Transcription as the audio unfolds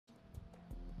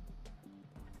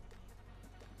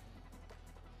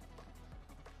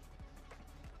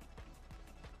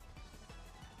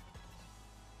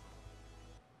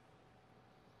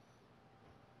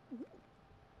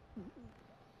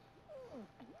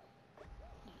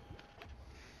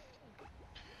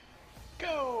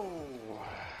Go!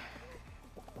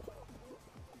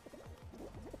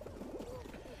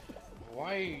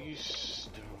 Why are you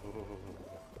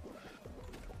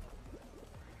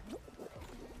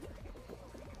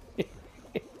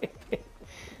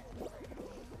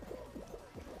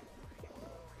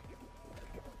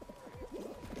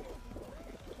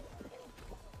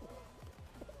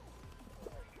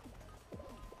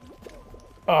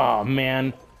Oh,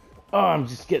 man. Oh, I'm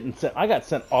just getting sent. I got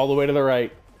sent all the way to the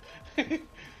right.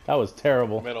 That was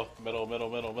terrible. Middle.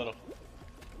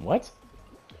 What?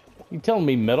 You telling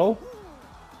me middle?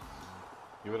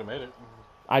 You would have made it.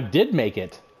 I did make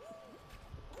it.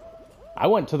 I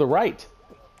went to the right.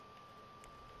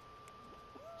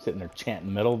 Sitting there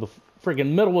chanting middle. The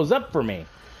friggin' middle was up for me.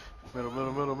 Middle.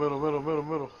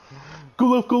 Go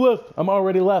left, go left. I'm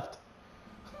already left.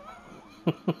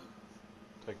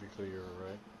 Technically, you're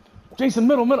right. Jason,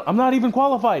 middle. I'm not even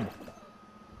qualified.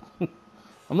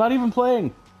 I'm not even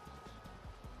playing.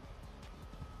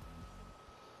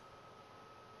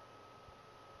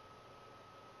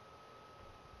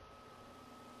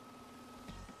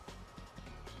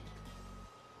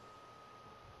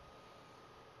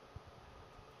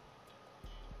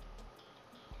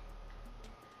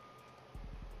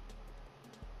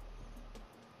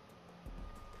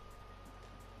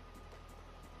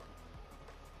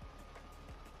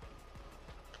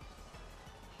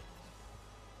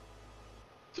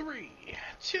 Three,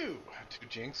 two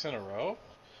jinx in a row.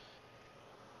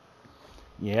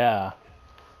 Yeah.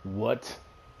 What?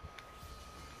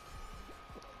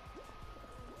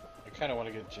 I kind of want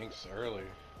to get jinx early.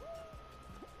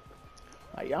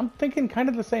 I'm thinking kind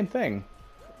of the same thing.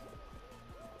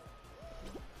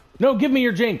 No, give me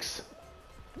your jinx.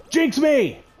 Jinx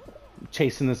me! I'm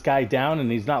chasing this guy down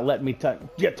and he's not letting me touch.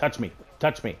 Yeah, touch me.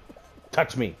 Touch me.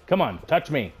 Touch me. Come on,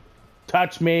 touch me.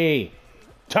 Touch me.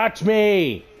 Touch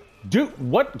me.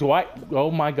 What do I?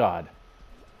 Oh my God.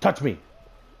 Touch me.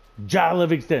 Ja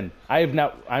Livingston.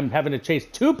 I'm having to chase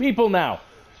two people now.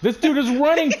 This dude is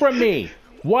running from me.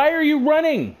 Why are you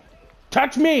running?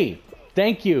 Touch me.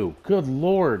 Thank you. Good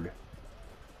Lord.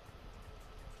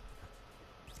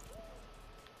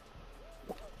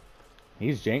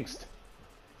 He's jinxed.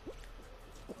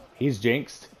 He's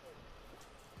jinxed.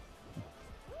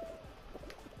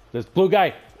 This blue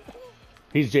guy.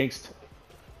 He's jinxed.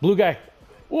 Blue guy.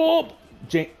 Oh,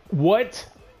 what?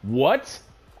 What?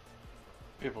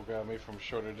 People got me from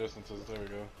shorter distances. There we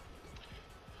go.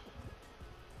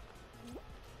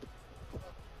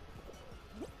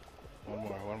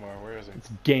 One more. Where is he? It's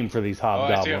game for these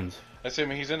hobgoblins. I see him.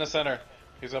 He's in the center.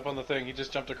 He's up on the thing. He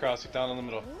just jumped across. He's down in the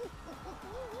middle.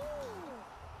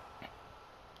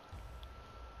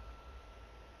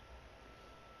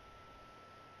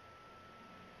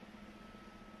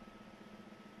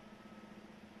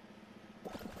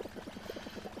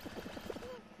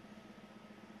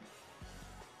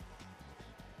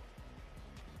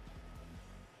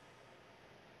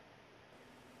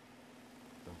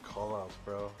 Call outs,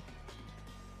 bro.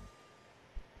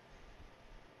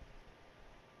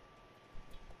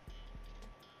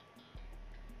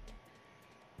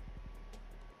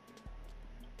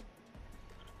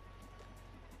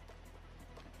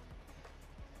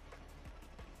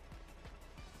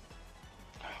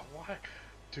 Why?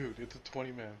 Dude, it's a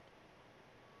 20-man.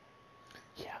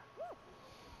 Yeah.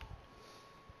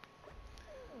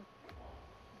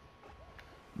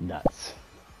 Nuts.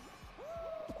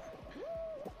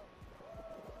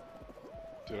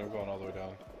 Dude, I'm going all the way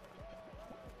down.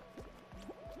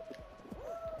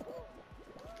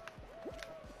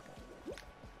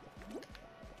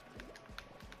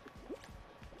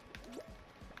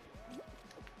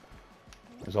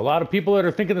 There's a lot of people that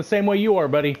are thinking the same way you are,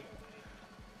 buddy.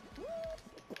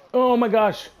 Oh my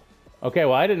gosh. Okay,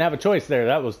 well, I didn't have a choice there.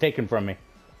 That was taken from me.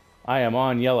 I am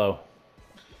on yellow.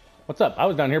 What's up? I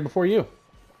was down here before you.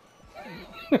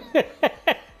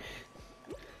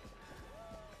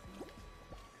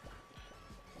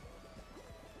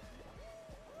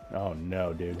 Oh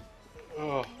no, dude.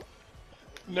 Oh.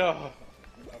 No.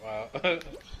 Wow.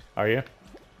 Are you?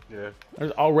 Yeah.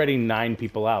 There's already 9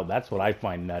 people out. That's what I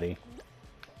find nutty.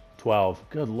 12.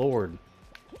 Good Lord.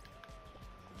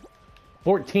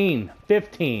 14.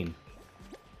 15.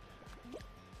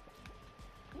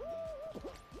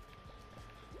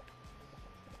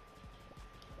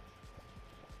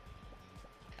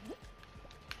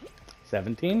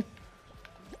 $17.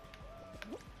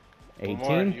 18. One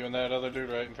more. You and that other dude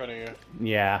right in front of you.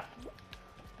 Yeah.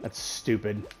 That's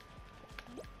stupid.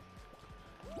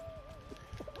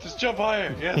 Just jump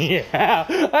higher. Yes.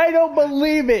 Yeah. I don't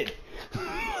believe it.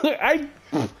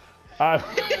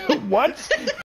 What?